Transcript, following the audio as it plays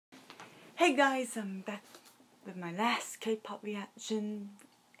Hey guys, I'm back with my last K-pop reaction.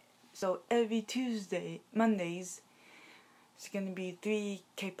 So every Mondays, it's gonna be 3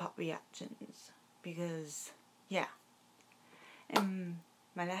 K-pop reactions. Because, yeah. And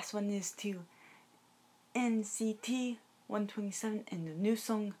my last one is to NCT 127 and the new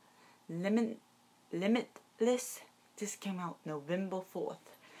song Limitless. This came out November 4th.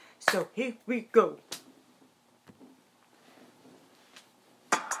 So here we go.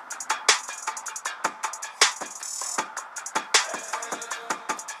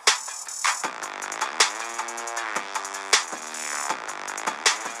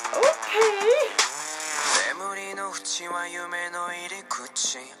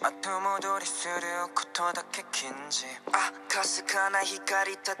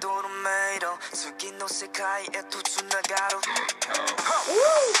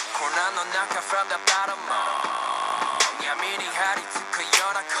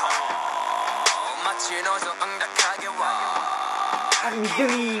 I'm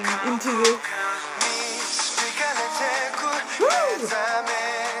getting into this.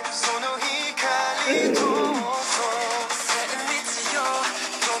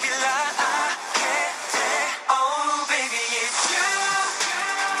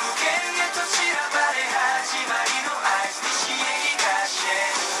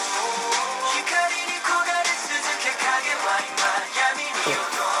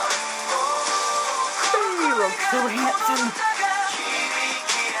 You look so handsome.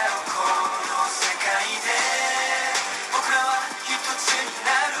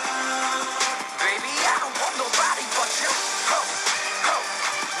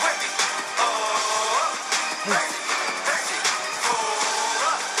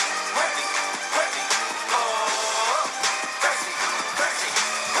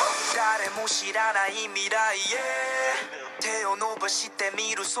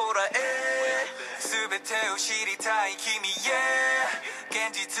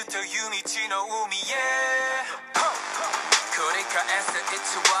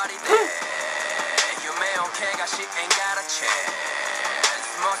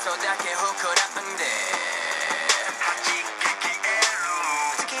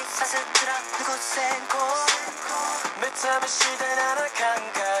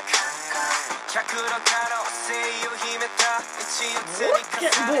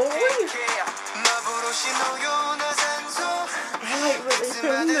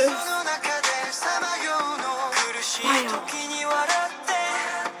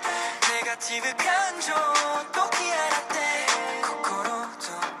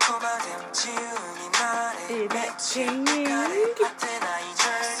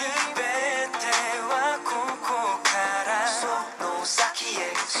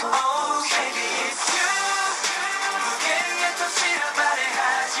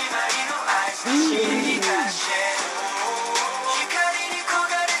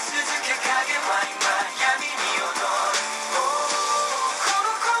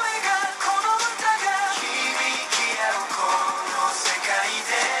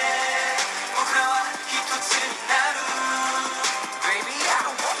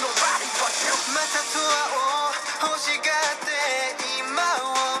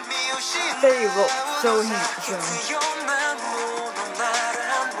 They look so handsome.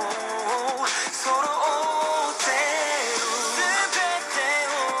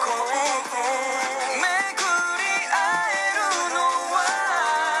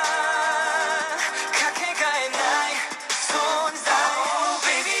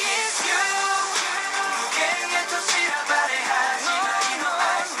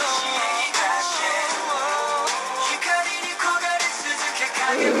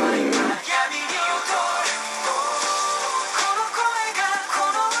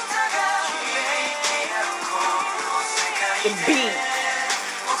 The beat.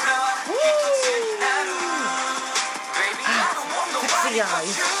 Sexy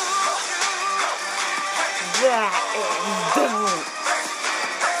eyes. That is dope.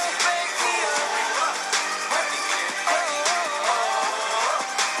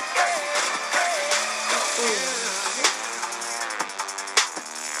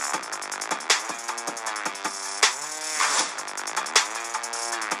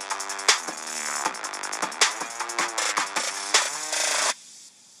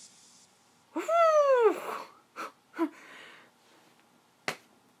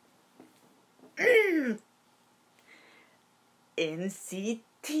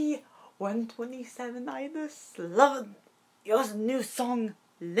 NCT 127, I just love your new song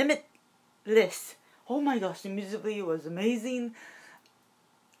Limitless. Oh my gosh, the music video was amazing.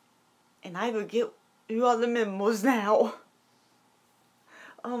 And I forget who are the members now.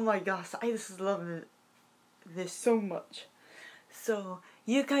 Oh my gosh, I just love this so much. So,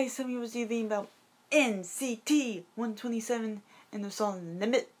 you guys tell me what you think about NCT 127 and the song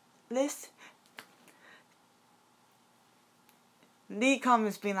Limitless. Leave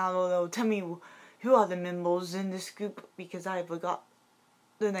comments below. Tell me who are the members in this group, because I forgot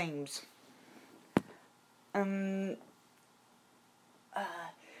the names.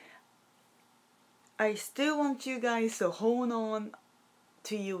 I still want you guys to hold on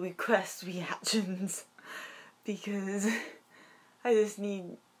to your request reactions, because I just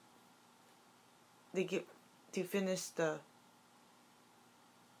need to finish the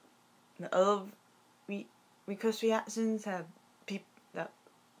other request reactions that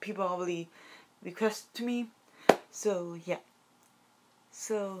people already request to me. So yeah.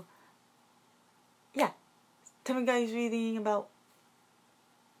 Tell me guys reading about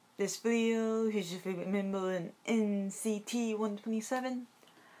this video. Who's your favorite member in NCT 127?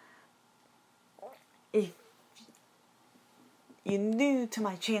 If you're new to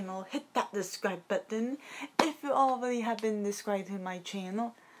my channel, hit that subscribe button if you already have been subscribed to my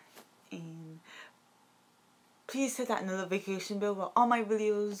channel, and please hit that notification bell where all my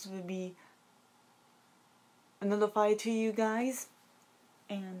videos will be notified to you guys.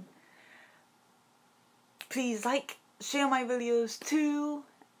 And please like, share my videos too,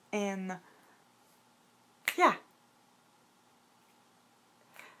 and yeah.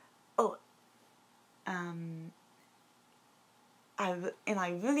 Oh, I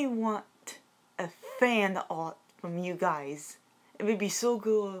really want a fan art from you guys. It would be so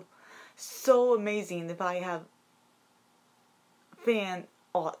cool, so amazing if I have fan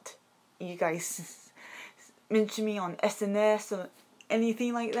art. You guys mention me on SNS or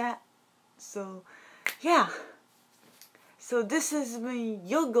anything like that. So yeah. So this is me,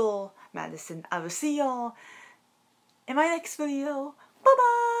 your girl, Madison. I will see y'all in my next video. Bye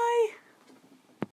bye.